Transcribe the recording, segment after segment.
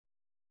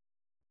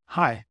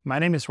Hi, my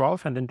name is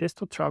Rolf, and in this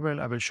tutorial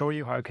I will show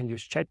you how you can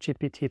use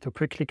ChatGPT to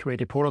quickly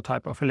create a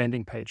prototype of a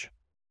landing page.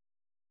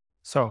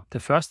 So the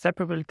first step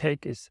we will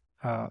take is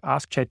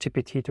ask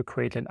ChatGPT to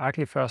create an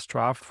ugly first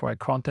draft for a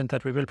content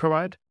that we will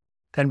provide.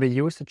 Then we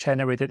use the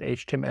generated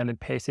HTML and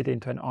paste it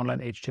into an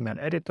online HTML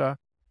editor.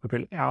 We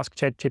will ask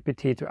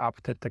ChatGPT to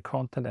update the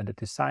content and the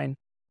design.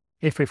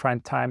 If we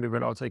find time, we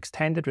will also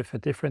extend it with a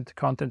different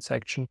content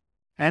section.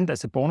 And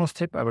as a bonus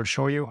tip, I will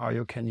show you how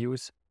you can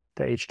use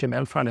the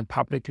HTML file and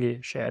publicly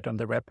share it on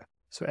the web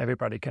so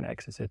everybody can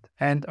access it.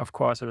 And of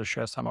course, I will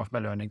share some of my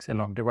learnings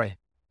along the way.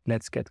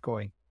 Let's get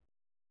going.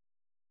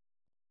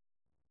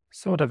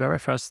 So the very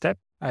first step,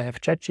 I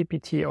have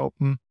ChatGPT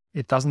open.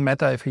 It doesn't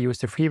matter if you use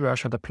the free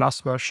version or the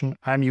plus version.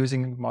 I'm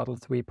using model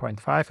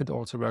 3.5. It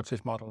also works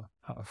with model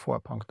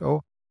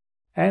 4.0.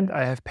 And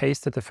I have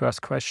pasted the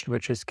first question,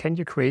 which is, can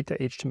you create the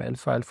HTML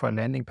file for a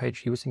landing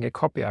page using a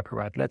copy I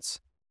provide? Let's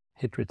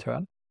hit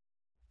return.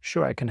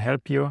 Sure, I can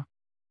help you.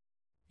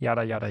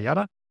 Yada, yada,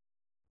 yada.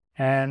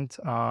 And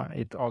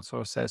it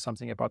also says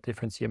something about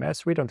different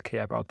CMS. We don't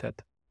care about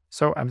that.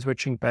 So I'm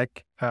switching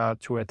back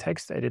to a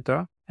text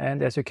editor.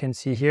 And as you can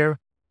see here,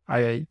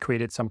 I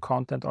created some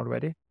content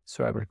already.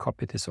 So I will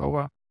copy this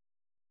over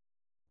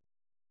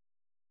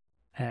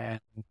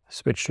and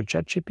switch to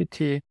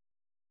ChatGPT.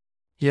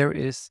 Here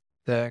is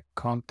the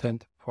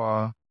content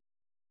for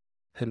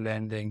the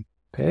landing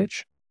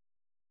page.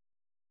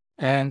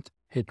 And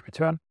hit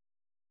return.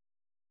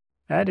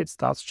 And it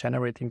starts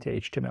generating the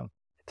HTML.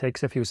 It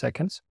takes a few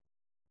seconds.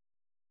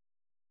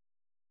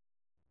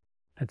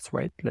 Let's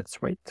wait.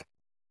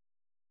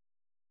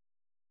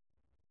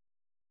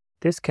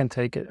 This can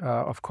take,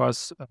 of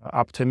course,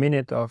 up to a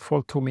minute or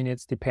full 2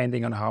 minutes,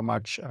 depending on how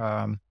much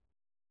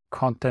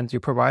content you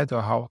provide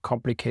or how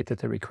complicated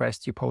the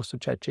request you post to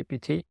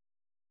ChatGPT.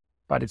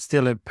 But it's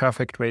still a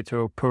perfect way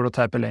to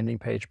prototype a landing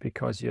page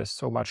because you're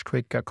so much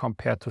quicker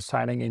compared to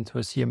signing into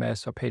a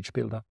CMS or page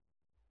builder.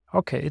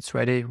 Okay, it's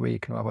ready. We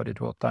ignore what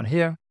it wrote down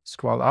here.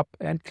 Scroll up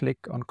and click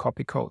on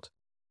copy code.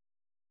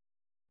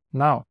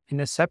 Now, in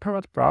a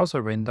separate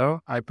browser window,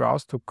 I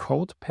browse to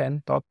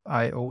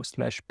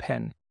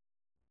codepen.io/pen.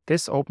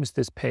 This opens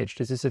this page.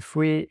 This is a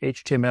free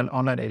HTML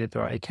online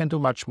editor. I can do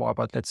much more,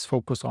 but let's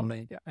focus on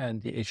the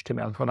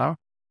HTML for now.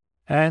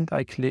 And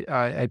I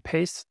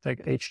paste the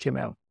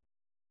HTML.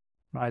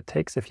 Now it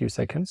takes a few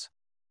seconds.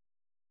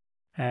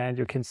 And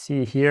you can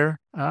see here,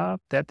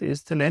 that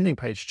is the landing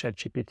page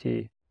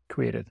ChatGPT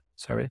created.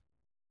 Sorry.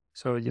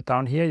 So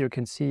down here, you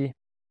can see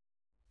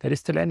that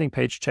is the landing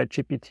page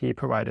ChatGPT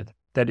provided.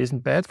 That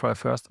isn't bad for a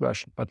first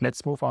version, but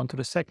let's move on to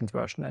the second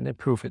version and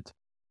improve it.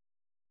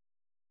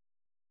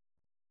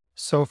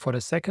 So for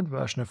the second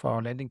version of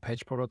our landing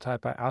page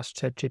prototype, I asked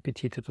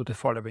ChatGPT to do the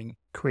following.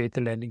 Create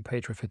the landing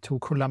page with a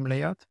 2-column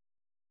layout.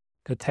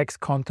 The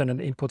text content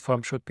and input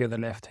form should be on the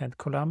left-hand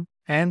column,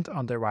 and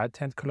on the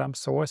right-hand column,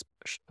 show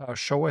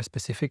a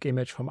specific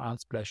image from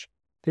Unsplash.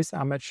 This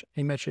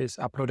image is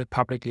uploaded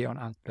publicly on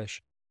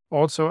Unsplash.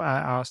 Also, I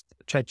asked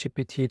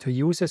ChatGPT to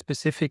use a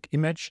specific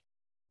image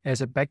as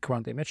a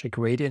background image, a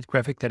gradient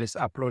graphic that is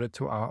uploaded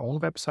to our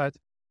own website.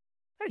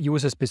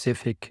 Use a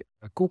specific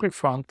Google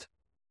font.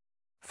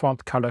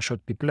 Font color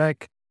should be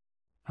black.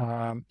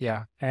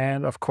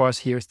 And of course,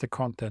 here's the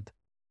content.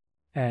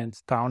 And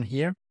down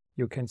here,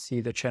 you can see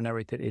the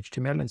generated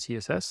HTML and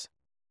CSS.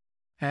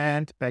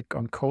 And back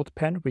on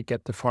CodePen, we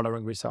get the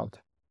following result.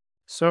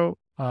 So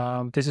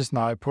this is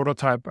now a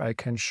prototype. I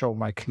can show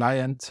my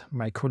client,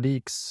 my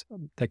colleagues,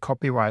 the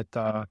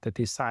copywriter, the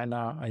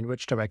designer, in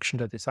which direction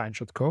the design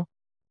should go.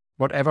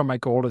 Whatever my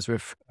goal is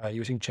with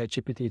using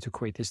ChatGPT to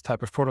create this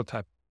type of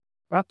prototype.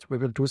 But we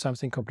will do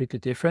something completely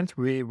different.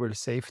 We will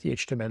save the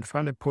HTML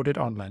file and put it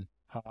online.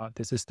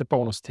 This is the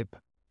bonus tip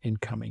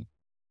incoming.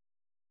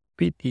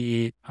 Put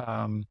the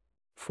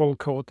full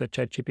code that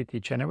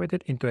ChatGPT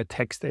generated into a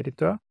text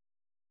editor.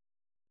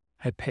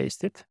 I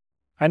paste it.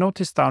 I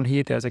noticed down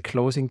here there's a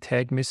closing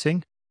tag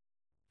missing.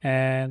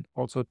 And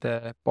also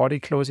the body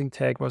closing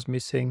tag was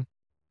missing.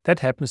 That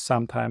happens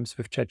sometimes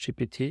with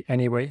ChatGPT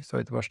anyway. So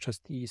it was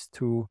just these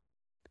 2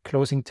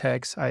 closing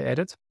tags I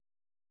added.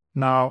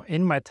 Now,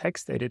 in my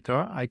text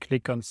editor, I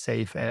click on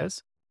Save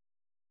As.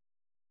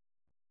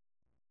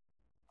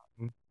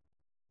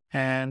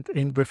 And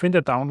within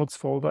the Downloads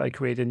folder, I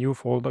create a new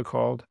folder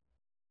called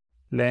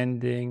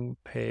Landing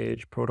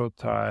Page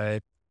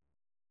Prototype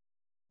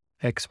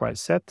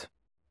XYZ.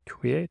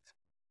 Create.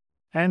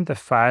 And the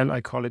file,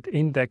 I call it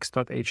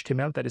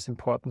index.html. That is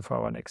important for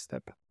our next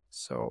step.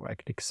 So I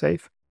click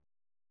Save.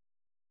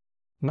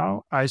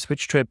 Now I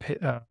switch to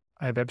a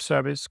web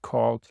service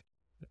called,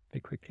 let me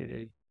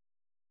quickly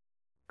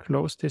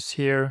close this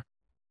here.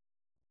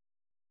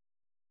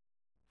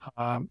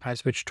 I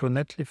switch to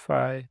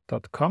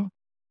netlify.com.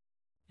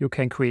 You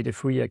can create a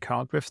free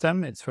account with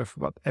them. It's for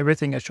what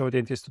everything I showed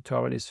in this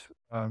tutorial is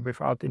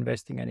without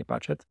investing any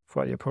budget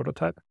for your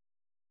prototype.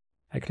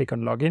 I click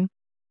on Login.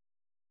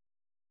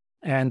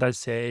 And I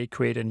say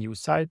create a new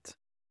site.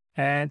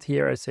 And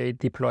here I say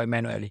deploy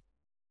manually.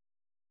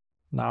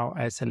 Now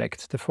I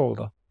select the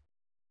folder.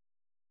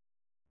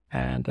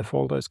 And the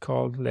folder is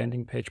called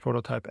landing page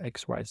prototype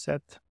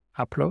XYZ.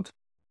 Upload.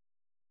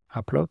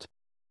 Upload.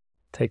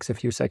 Takes a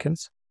few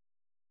seconds.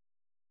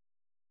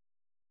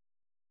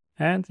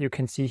 And you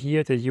can see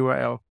here the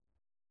URL.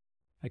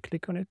 I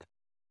click on it,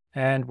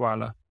 and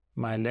voila,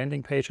 my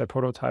landing page I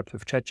prototyped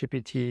with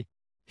ChatGPT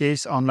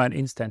is online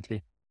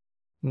instantly.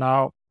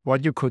 Now,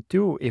 what you could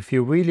do if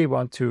you really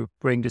want to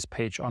bring this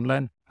page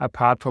online,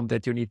 apart from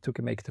that you need to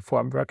make the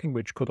form working,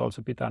 which could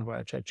also be done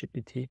via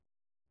ChatGPT.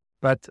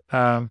 But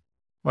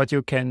what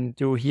you can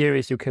do here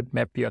is you can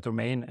map your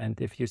domain. And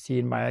if you see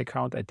in my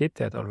account, I did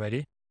that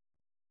already.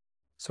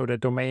 So the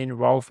domain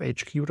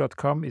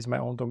rolfhq.com is my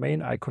own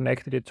domain. I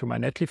connected it to my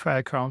Netlify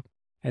account.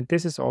 And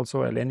this is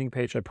also a landing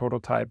page I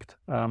prototyped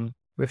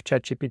with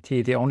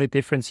ChatGPT. The only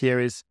difference here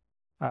is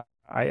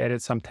I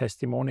added some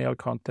testimonial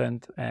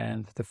content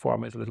and the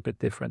form is a little bit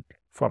different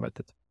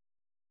formatted.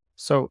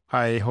 So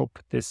I hope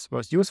this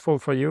was useful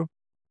for you.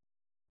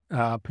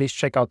 Please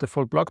check out the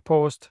full blog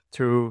post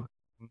to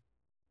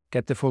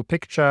get the full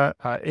picture.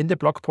 In the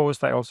blog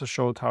post, I also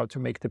showed how to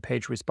make the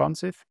page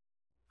responsive.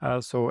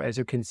 So as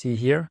you can see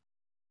here,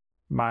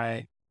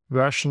 my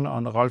version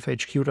on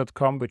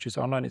rolfhq.com, which is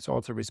online, is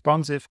also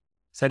responsive.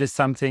 So that is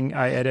something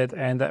I added,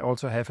 and I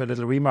also have a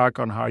little remark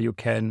on how you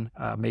can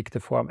make the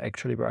form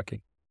actually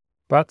working.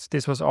 But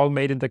this was all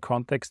made in the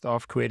context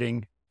of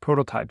creating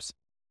prototypes.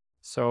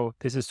 So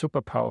this is super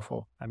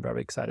powerful. I'm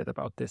very excited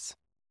about this.